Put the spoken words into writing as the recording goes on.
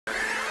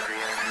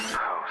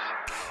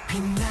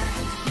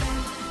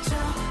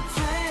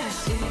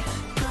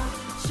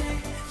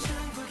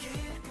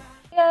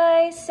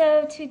Guys,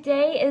 so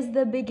today is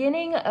the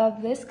beginning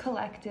of this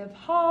collective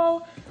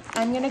haul.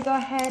 I'm gonna go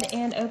ahead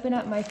and open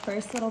up my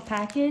first little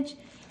package.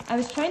 I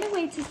was trying to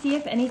wait to see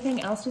if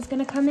anything else was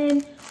gonna come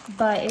in,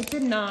 but it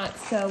did not,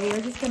 so we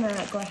were just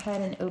gonna go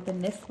ahead and open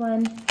this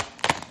one.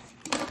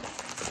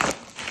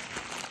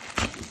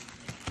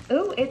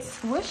 Oh, it's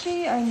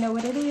squishy. I know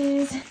what it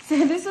is.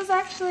 So this was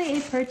actually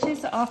a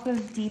purchase off of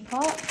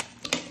Depop.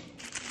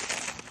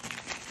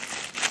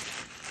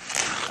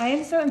 I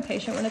am so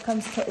impatient when it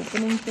comes to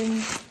opening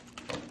things.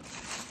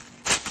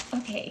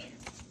 Okay.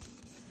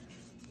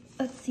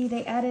 Let's see,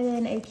 they added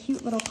in a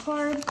cute little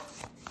card.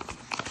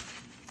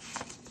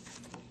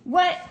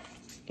 What?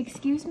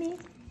 Excuse me?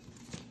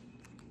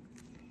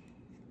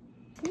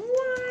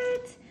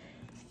 What?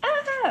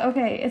 Ah,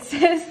 okay, it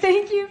says,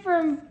 thank you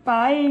for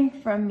buying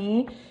from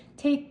me.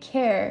 Take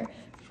care,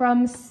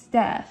 from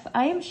Steph.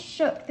 I am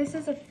shook. This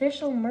is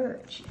official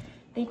merch.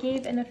 They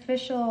gave an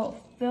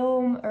official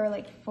film or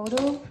like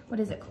photo, what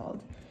is it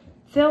called?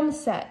 Film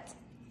set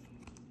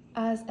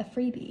as a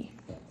freebie.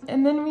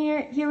 And then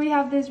here we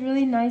have this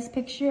really nice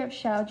picture of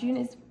Xiaojun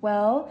as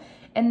well.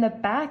 And the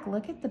back,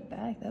 look at the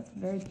back, that's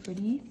very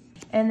pretty.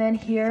 And then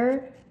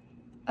here,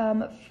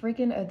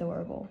 freaking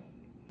adorable.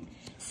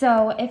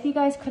 So if you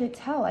guys couldn't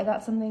tell, I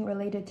got something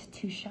related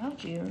to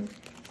Xiaojun.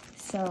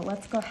 So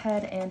let's go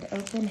ahead and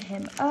open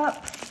him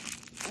up.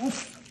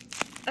 Oof,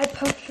 I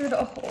punctured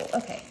a hole,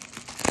 okay.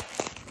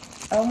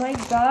 Oh my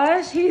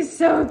gosh, he's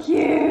so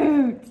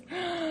cute.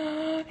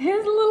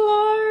 His little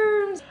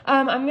arms.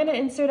 I'm gonna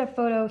insert a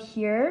photo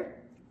here.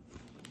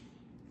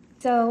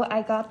 So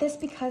I got this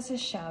because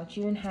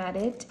Xiaojun had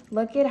it.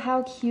 Look at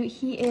how cute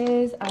he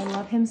is. I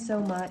love him so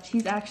much.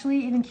 He's actually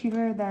even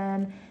cuter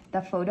than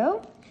the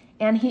photo.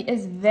 And he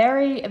is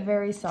very,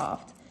 very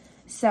soft.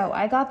 So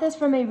I got this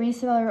from a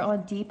reseller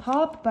on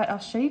Depop, but I'll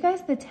show you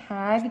guys the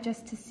tag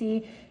just to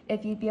see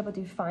if you'd be able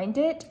to find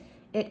it.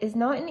 It is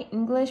not in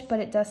English, but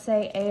it does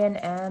say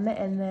A&M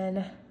and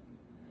then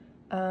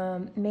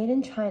made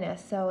in China.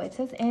 So it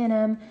says A&M.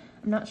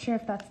 I'm not sure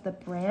if that's the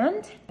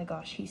brand. Oh my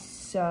gosh, he's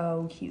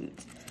so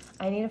cute.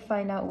 I need to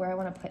find out where I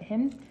want to put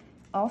him.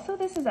 Also,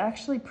 this is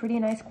actually pretty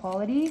nice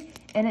quality,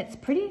 and it's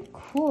pretty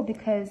cool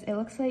because it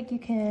looks like you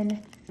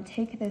can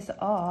take this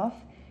off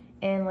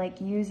and like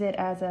use it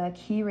as a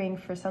key ring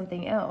for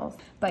something else.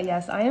 But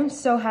yes, I am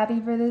so happy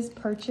for this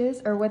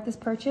purchase, or with this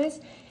purchase,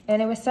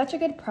 and it was such a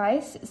good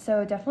price,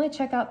 so definitely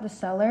check out the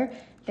seller.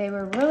 They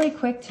were really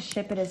quick to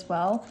ship it as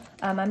well.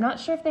 I'm not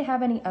sure if they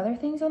have any other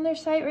things on their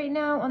site right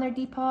now, on their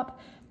Depop,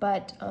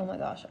 but oh my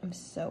gosh, I'm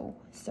so,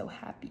 so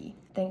happy.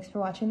 Thanks for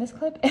watching this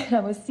clip, and I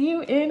will see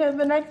you in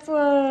the next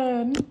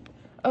one.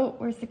 Oh,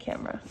 where's the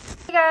camera?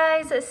 Hey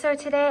guys, so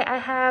today I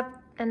have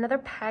another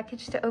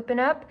package to open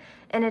up,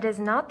 and it is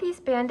not these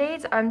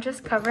band-aids. I'm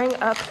just covering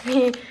up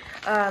the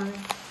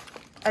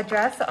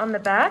address on the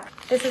back.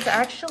 This is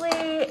actually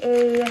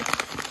a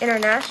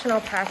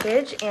international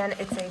package, and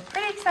it's a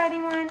pretty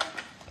exciting one.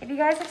 If you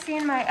guys have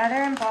seen my other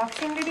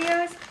unboxing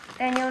videos,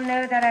 then you'll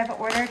know that I've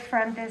ordered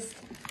from this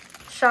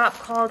shop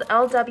called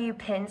LW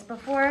Pins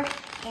before,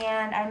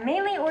 and I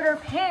mainly order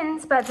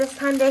pins, but this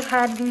time they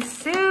had these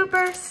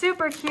super,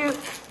 super cute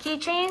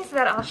keychains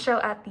that I'll show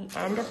at the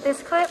end of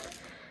this clip.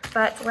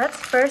 But let's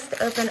first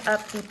open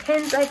up the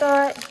pins I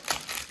got.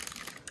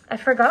 I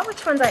forgot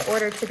which ones I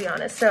ordered, to be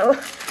honest, so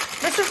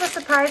this is a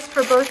surprise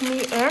for both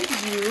me and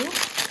you.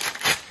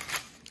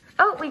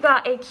 Oh, we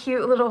got a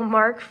cute little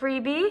Mark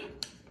freebie.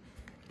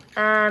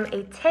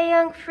 A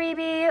Taeyang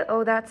freebie.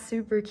 Oh, that's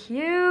super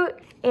cute.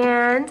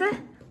 And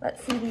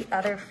let's see the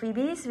other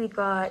freebies. We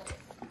got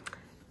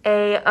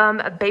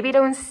a Baby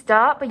Don't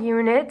Stop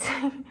unit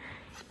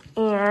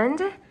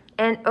and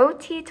an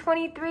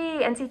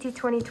OT23 NCT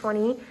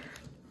 2020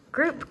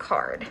 group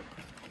card.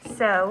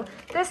 So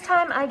this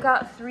time I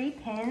got 3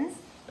 pins,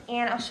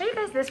 and I'll show you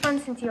guys this one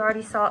since you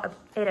already saw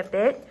it a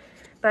bit.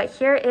 But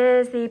here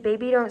is the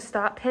Baby Don't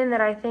Stop pin that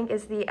I think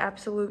is the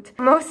absolute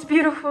most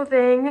beautiful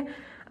thing.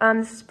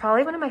 This is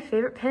probably one of my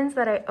favorite pins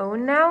that I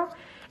own now,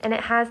 and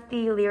it has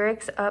the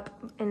lyrics up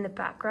in the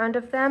background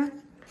of them.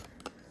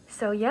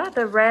 So yeah,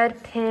 the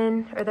red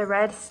pin, or the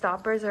red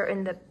stoppers, are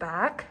in the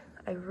back.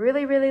 I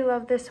really, really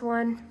love this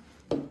one.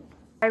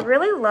 I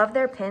really love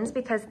their pins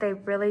because they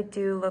really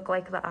do look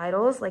like the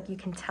idols. Like, you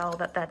can tell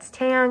that that's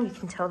Taeyang, you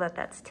can tell that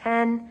that's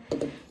 10.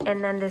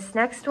 And then this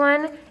next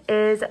one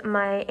is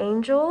my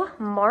angel,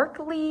 Mark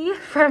Lee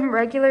from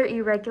Regular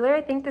Irregular.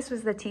 I think this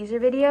was the teaser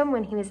video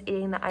when he was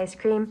eating the ice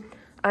cream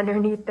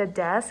underneath the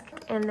desk.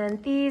 And then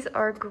these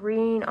are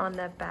green on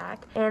the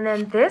back. And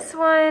then this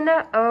one,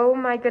 oh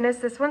my goodness,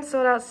 this one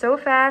sold out so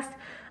fast.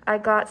 I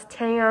got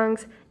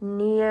Taeyang's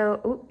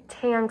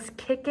Taeyang's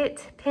Kick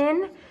It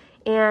pin.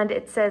 And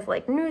it says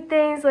like new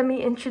things. Let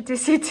me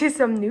introduce you to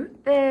some new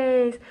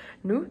things.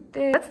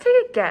 Let's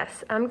take a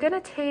guess. I'm gonna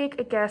take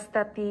a guess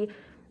that the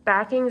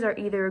backings are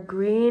either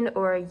green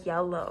or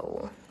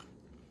yellow.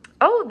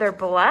 Oh, they're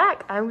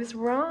black. I was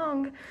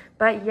wrong.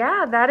 But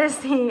yeah, that is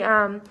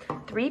the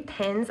 3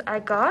 pins I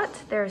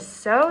got. They're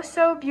so,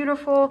 so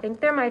beautiful. I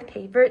think they're my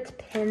favorite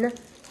pin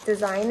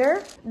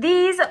designer.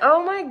 These,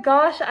 oh my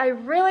gosh, I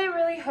really,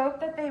 really hope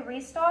that they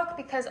restock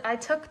because I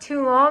took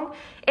too long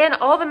and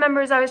all the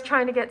members I was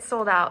trying to get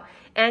sold out.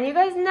 And you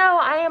guys know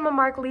I am a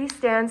Mark Lee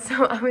stan,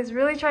 so I was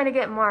really trying to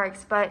get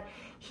Mark's, but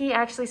he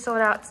actually sold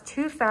out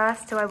too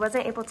fast, so I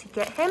wasn't able to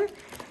get him.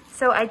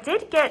 So I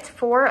did get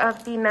 4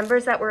 of the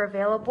members that were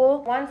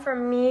available, 1 for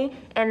me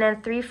and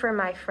then 3 for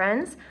my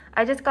friends.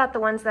 I just got the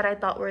ones that I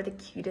thought were the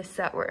cutest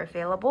that were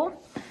available.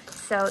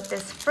 So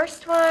this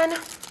first one,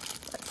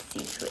 let's see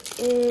who it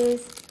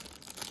is.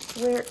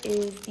 Where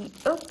is the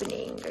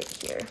opening? Right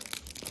here.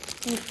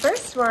 The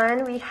first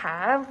one, we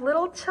have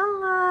little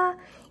Chunla,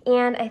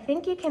 and I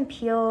think you can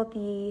peel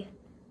the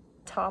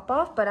top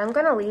off, but I'm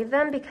gonna leave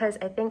them because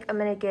I think I'm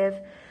gonna give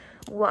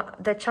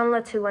the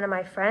Chunla to one of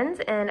my friends,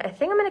 and I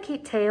think I'm gonna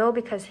keep Teo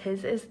because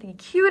his is the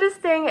cutest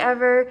thing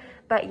ever.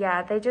 But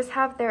yeah, they just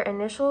have their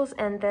initials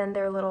and then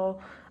their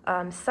little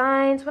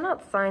signs, well,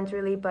 not signs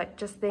really, but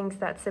just things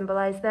that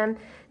symbolize them.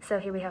 So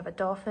here we have a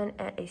dolphin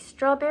and a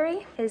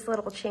strawberry. His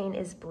little chain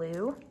is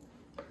blue.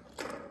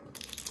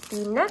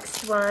 The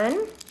next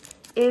one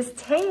is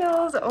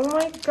Tails. Oh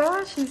my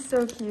gosh, he's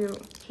so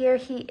cute. Here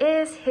he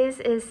is. His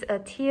is a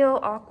teal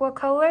aqua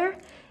color,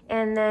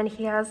 and then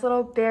he has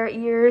little bear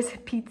ears,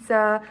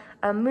 pizza,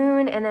 a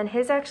moon, and then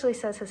his actually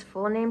says his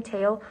full name,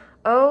 Tail.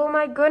 Oh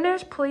my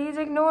goodness, please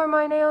ignore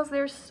my nails.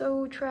 They're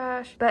so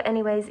trash. But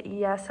anyways,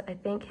 yes, I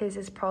think his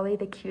is probably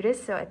the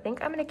cutest, so I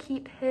think I'm gonna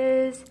keep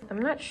his. I'm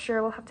not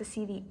sure, we'll have to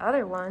see the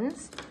other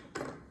ones.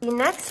 The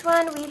next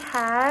one we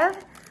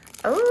have,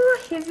 oh,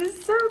 his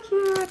is so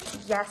cute.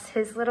 Yes,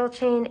 his little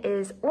chain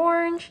is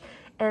orange,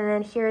 and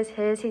then here's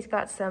his. He's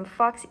got some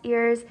fox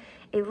ears,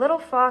 a little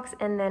fox,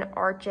 and then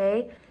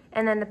RJ,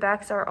 and then the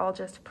backs are all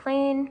just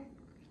plain.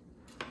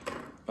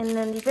 And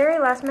then the very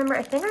last member,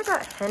 I think I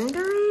got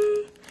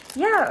Henry.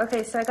 Yeah,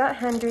 okay, so I got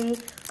Henry.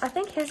 I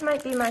think his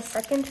might be my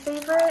second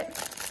favorite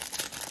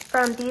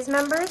from these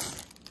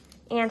members.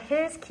 And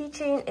his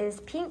keychain is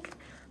pink.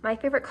 My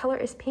favorite color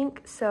is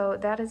pink, so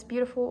that is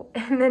beautiful.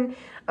 And then,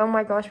 oh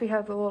my gosh, we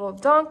have the little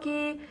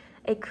donkey,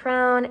 a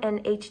crown,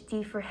 and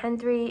HD for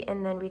Henry,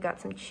 and then we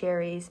got some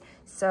cherries.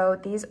 So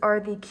these are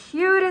the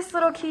cutest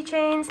little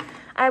keychains.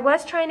 I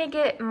was trying to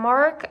get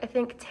Mark, I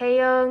think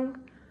Taeyong,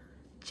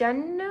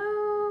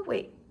 Jeno,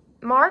 wait,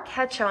 Mark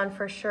Hechon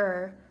for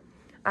sure.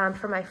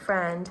 For my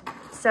friend.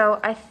 So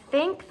I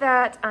think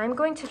that I'm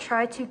going to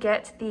try to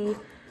get the,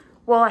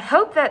 well, I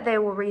hope that they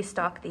will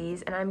restock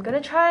these, and I'm going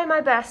to try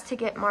my best to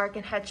get Mark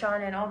and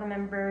Hechon and all the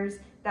members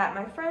that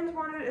my friends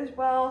wanted as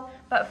well.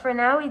 But for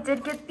now, we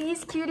did get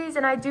these cuties,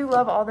 and I do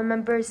love all the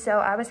members, so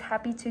I was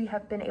happy to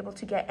have been able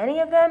to get any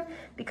of them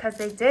because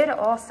they did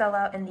all sell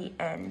out in the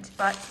end.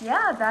 But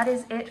yeah, that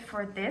is it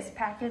for this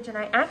package, and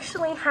I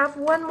actually have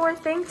one more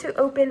thing to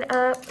open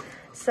up.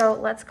 So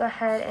let's go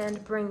ahead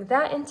and bring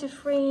that into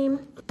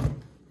frame.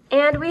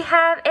 And we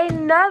have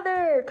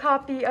another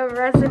copy of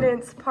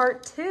Resonance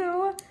Part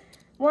 2.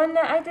 One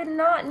that I did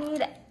not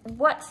need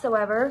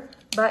whatsoever.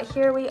 But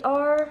here we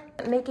are,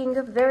 making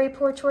very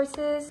poor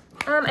choices.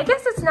 I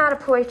guess it's not a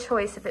poor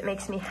choice if it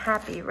makes me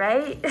happy,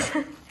 right?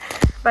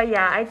 But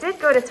yeah, I did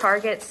go to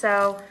Target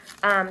so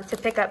to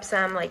pick up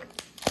some like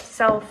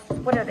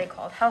what are they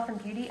called? Health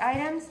and beauty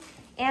items.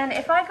 And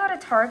if I go to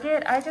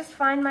Target, I just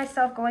find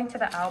myself going to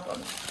the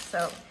albums.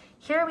 So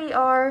here we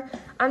are.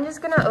 I'm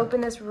just gonna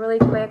open this really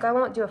quick. I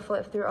won't do a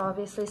flip through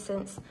obviously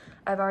since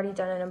I've already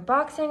done an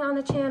unboxing on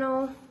the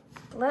channel.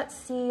 Let's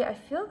see, I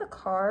feel the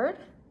card.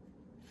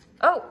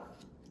 Oh,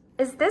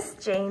 is this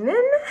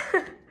Jamin?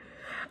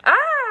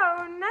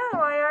 Oh no,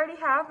 I already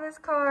have this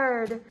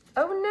card.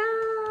 Oh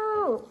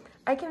no.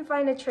 I can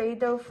find a trade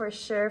though for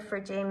sure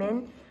for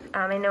Jamin.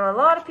 I know a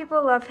lot of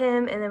people love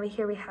him. And then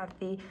here we have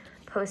the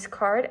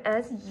postcard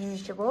as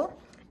usual,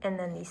 and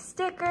then these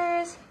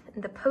stickers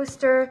and the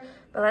poster.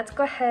 But let's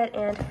go ahead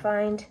and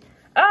find,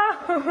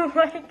 oh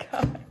my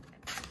god,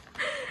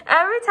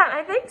 every time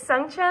I think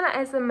Sungchan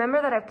is the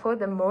member that I pulled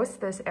the most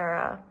this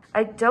era.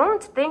 I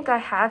don't think I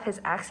have his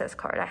access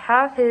card. I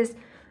have his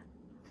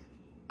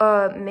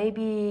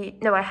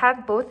I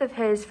have both of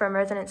his from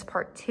Resonance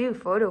Part 2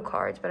 photo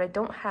cards, but I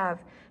don't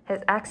have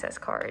his access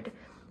card.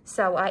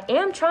 So I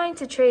am trying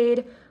to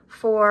trade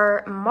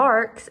for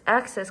Mark's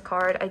access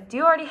card. I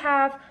do already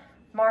have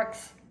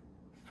Mark's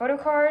photo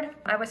card.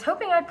 I was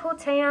hoping I'd pull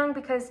Taeyong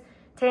because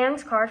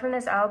Taeyong's card from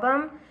this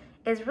album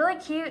is really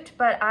cute,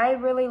 but I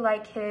really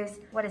like his,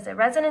 what is it,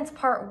 Resonance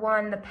Part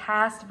 1, the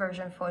past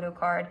version photo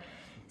card.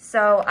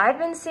 So I've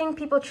been seeing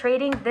people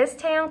trading this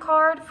Taeyong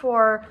card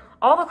for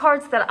all the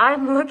cards that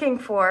I'm looking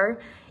for.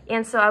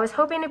 And so I was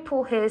hoping to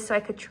pull his so I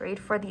could trade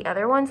for the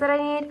other ones that I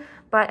need.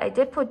 But I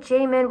did pull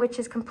Jamin, which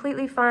is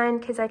completely fine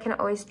because I can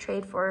always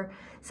trade for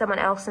someone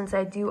else since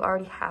I do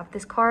already have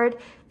this card.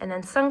 And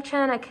then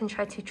Sungchan, I can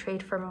try to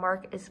trade for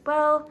Mark as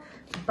well.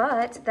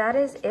 But that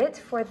is it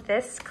for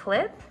this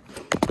clip.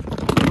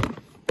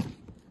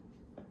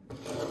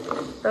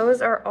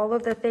 those are all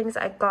of the things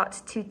I got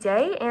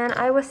today, and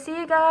I will see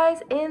you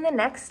guys in the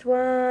next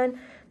one.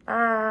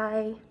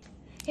 Bye.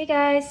 Hey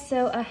guys,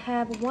 so I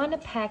have one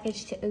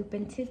package to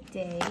open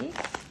today.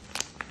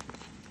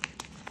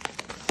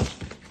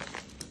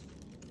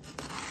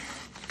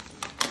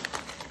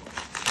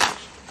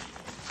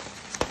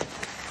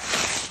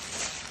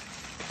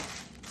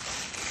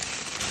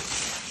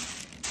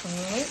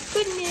 Oh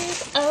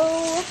goodness,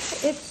 oh,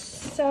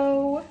 it's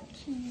so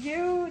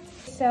cute.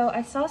 So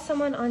I saw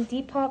someone on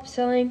Depop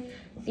selling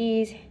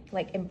these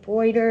like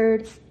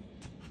embroidered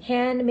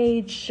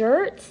handmade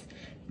shirts,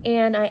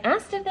 and I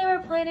asked if they were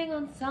planning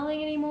on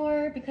selling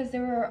anymore because they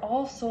were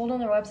all sold on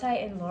their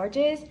website in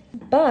larges,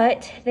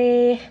 but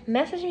they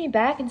messaged me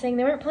back and saying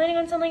they weren't planning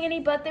on selling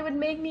any, but they would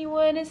make me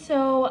one.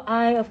 So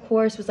I of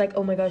course was like,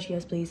 oh my gosh,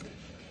 yes please.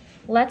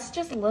 Let's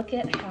just look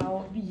at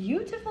how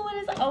beautiful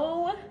it is.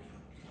 Oh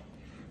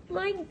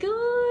my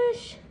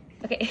gosh.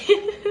 Okay,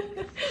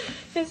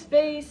 his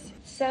face.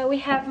 So we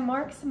have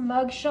Mark's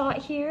mugshot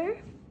here.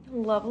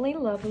 Lovely,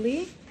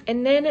 lovely.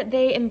 And then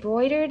they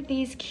embroidered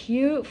these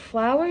cute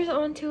flowers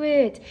onto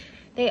it.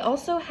 They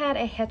also had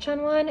a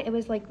Haechan one. It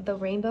was like the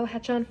rainbow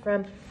Haechan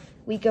from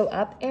We Go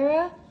Up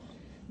era.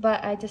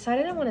 But I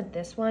decided I wanted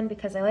this one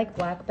because I like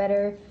black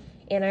better.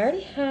 And I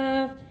already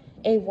have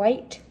a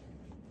white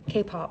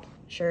Kpop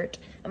shirt.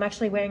 I'm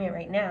actually wearing it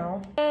right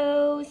now.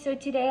 So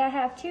today I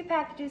have 2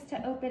 packages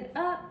to open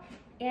up.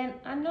 And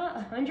I'm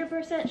not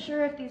 100%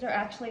 sure if these are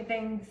actually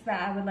things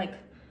that I would like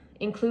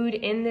include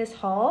in this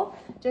haul,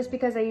 just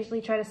because I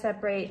usually try to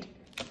separate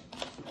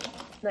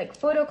like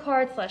photo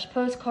cards /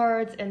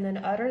 postcards and then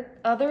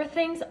other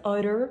things.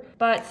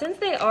 But since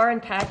they are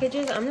in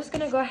packages, I'm just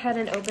gonna go ahead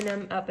and open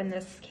them up in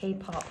this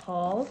Kpop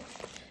haul.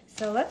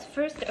 So let's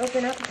first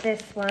open up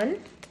this one.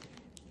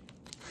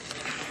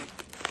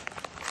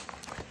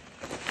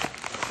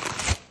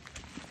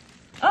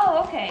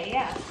 Oh, okay,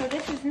 yeah, so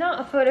this is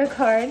not a photo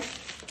card.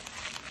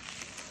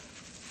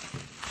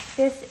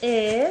 This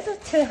is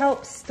to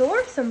help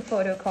store some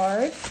photo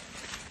cards.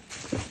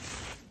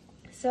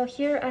 So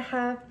here I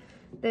have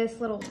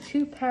this little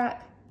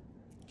 2-pack.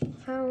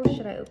 How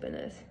should I open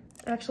this?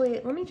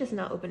 Actually, let me just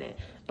not open it.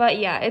 But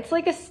yeah, it's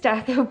like a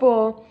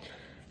stackable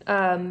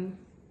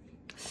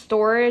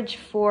storage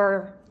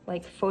for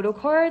like photo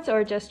cards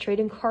or just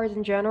trading cards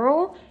in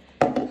general.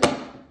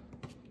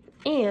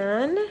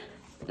 And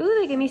ooh,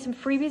 they gave me some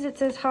freebies. It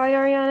says, hi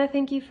Ariana,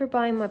 thank you for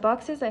buying my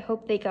boxes. I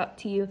hope they got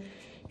to you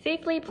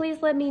safely.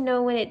 Please let me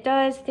know when it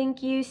does.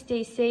 Thank you.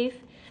 Stay safe.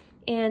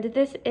 And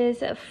this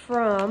is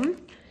from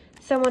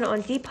someone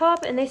on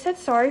Depop, and they said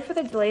sorry for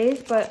the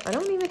delays, but I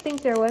don't even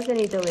think there was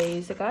any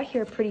delays. It got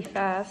here pretty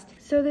fast.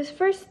 So this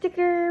first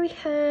sticker we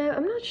have,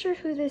 I'm not sure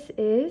who this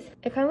is.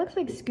 It kind of looks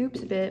like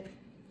Scoops a bit.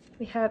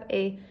 We have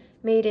a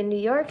Made in New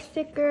York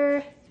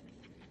sticker,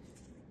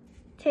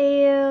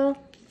 Tail,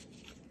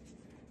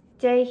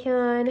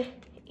 Jaehyun,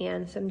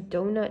 and some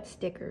donut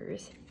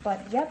stickers.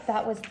 But yep,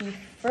 that was the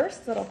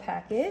first little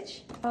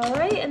package. All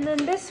right, and then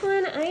this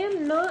one, I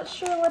am not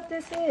sure what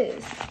this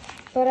is,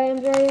 but I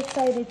am very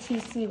excited to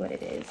see what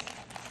it is.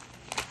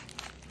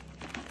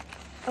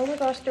 Oh my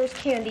gosh, there's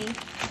candy.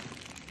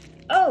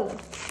 Oh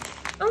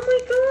my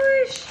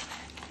gosh.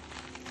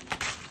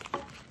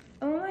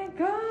 Oh my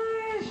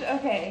gosh.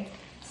 Okay,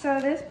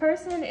 so this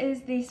person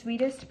is the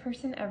sweetest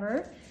person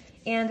ever,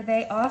 and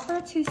they offer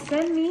to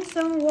send me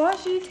some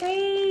washi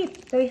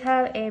tape. So we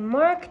have a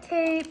Mark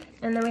tape,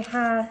 and then we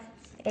have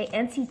a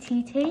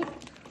NCT tape.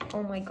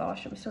 Oh my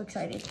gosh, I'm so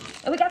excited.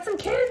 And we got some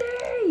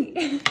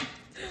candy!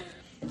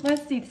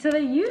 Let's see, so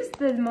they used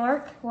the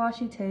Mark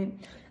washi tape.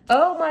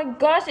 Oh my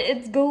gosh,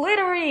 it's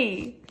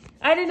glittery!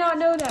 I did not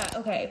know that.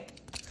 Okay,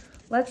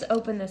 let's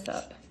open this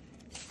up.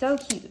 So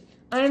cute.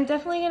 I am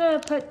definitely gonna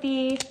put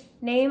the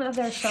name of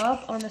their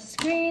shop on the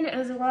screen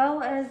as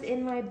well as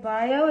in my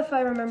bio if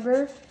I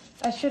remember.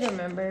 I should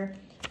remember,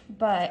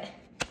 but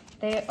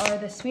they are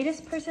the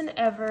sweetest person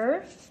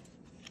ever.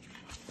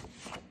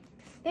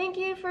 Thank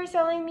you for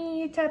selling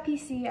me Utah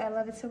PC. I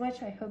love it so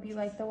much. I hope you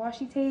like the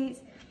washi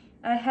tapes.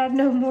 I had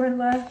no more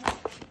left.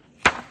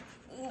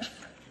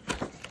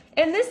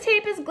 And this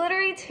tape is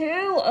glittery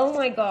too. Oh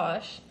my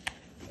gosh.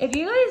 If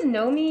you guys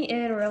know me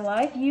in real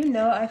life, you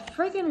know I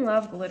freaking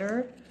love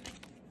glitter.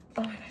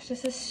 Oh my gosh,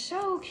 this is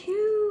so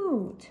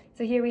cute.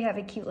 So here we have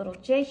a cute little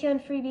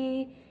Jaehyun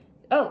freebie.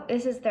 Oh,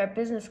 this is their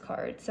business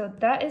card. So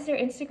that is their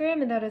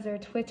Instagram and that is their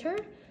Twitter.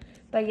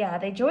 But yeah,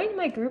 they joined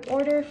my group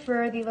order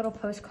for the little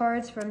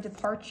postcards from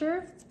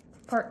Departure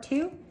Part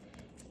 2.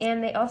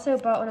 And they also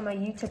bought one of my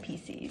Utah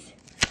PCs.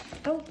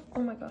 Oh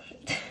my gosh.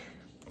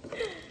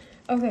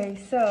 Okay,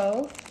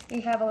 so we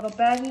have a little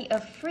baggie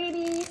of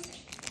freebies.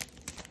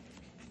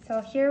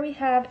 So here we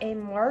have a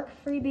Mark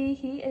freebie.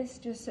 He is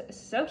just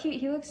so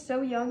cute. He looks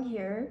so young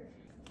here.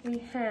 We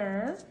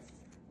have,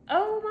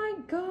 oh my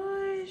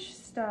gosh,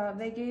 stop.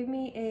 They gave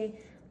me a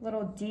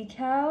little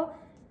decal.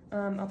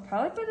 I'll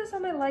probably put this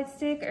on my light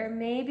stick or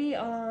maybe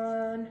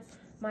on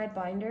my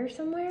binder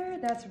somewhere.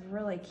 That's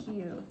really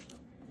cute.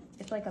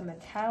 It's like a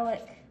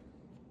metallic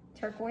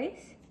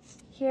turquoise.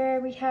 Here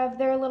we have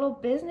their little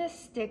business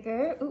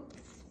sticker. Ooh,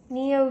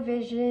 Neo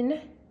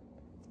Vision,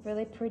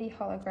 really pretty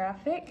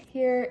holographic.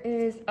 Here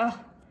is,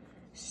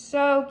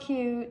 so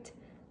cute,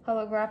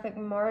 holographic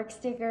mark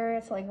sticker.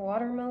 It's like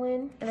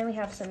watermelon. And then we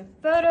have some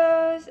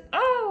photos.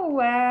 Oh,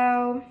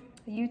 wow.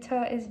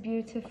 Utah is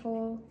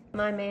beautiful.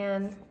 My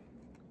man,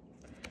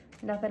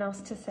 nothing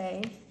else to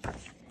say.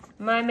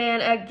 My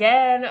man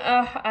again.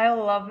 I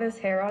love this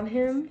hair on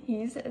him.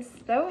 He's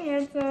so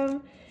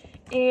handsome.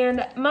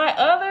 And my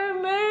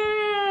other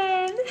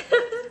man.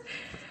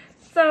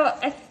 So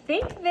I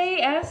think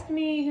they asked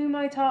me who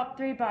my top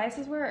 3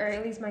 biases were, or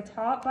at least my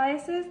top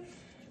biases,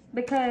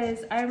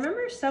 because I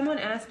remember someone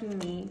asking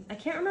me, I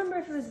can't remember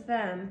if it was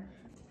them.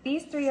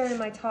 These 3 are in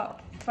my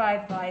top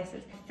 5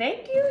 biases.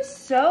 Thank you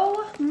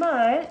so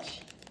much.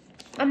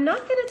 I'm not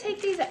gonna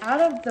take these out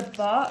of the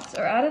box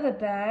or out of the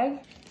bag.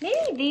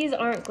 Maybe these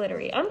aren't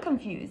glittery. I'm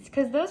confused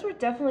because those were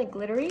definitely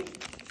glittery.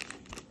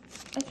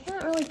 I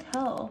can't really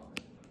tell.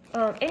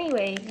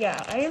 Anyway,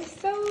 yeah, I am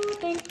so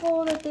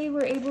thankful that they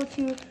were able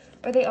to,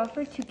 or they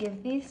offered to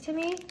give these to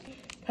me,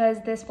 because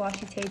this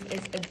washi tape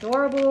is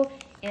adorable,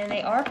 and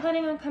they are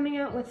planning on coming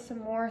out with some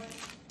more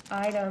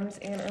items,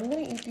 and I'm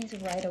gonna eat these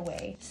right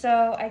away.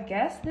 So I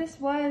guess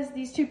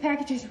these 2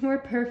 packages were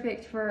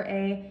perfect for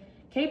a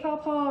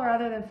K-pop haul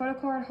rather than photo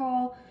card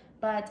haul,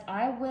 but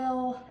I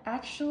will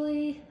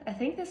actually, I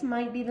think this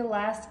might be the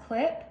last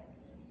clip,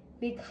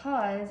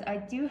 because I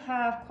do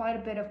have quite a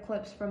bit of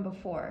clips from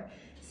before.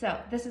 So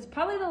this is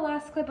probably the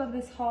last clip of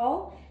this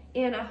haul,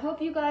 and I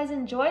hope you guys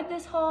enjoyed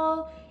this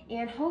haul,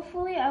 and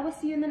hopefully I will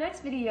see you in the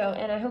next video,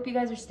 and I hope you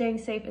guys are staying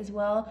safe as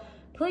well.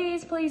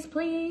 Please, please,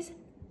 please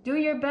do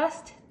your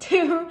best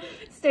to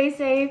stay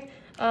safe.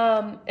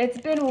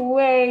 It's been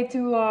way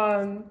too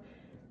long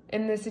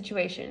in this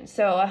situation,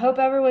 so I hope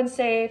everyone's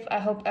safe. I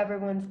hope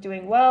everyone's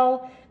doing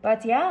well,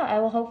 but yeah, I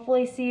will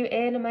hopefully see you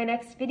in my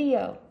next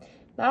video.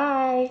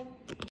 Bye.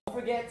 Don't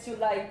forget to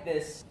like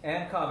this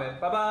and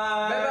comment.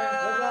 Bye-bye.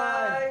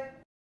 Bye-bye.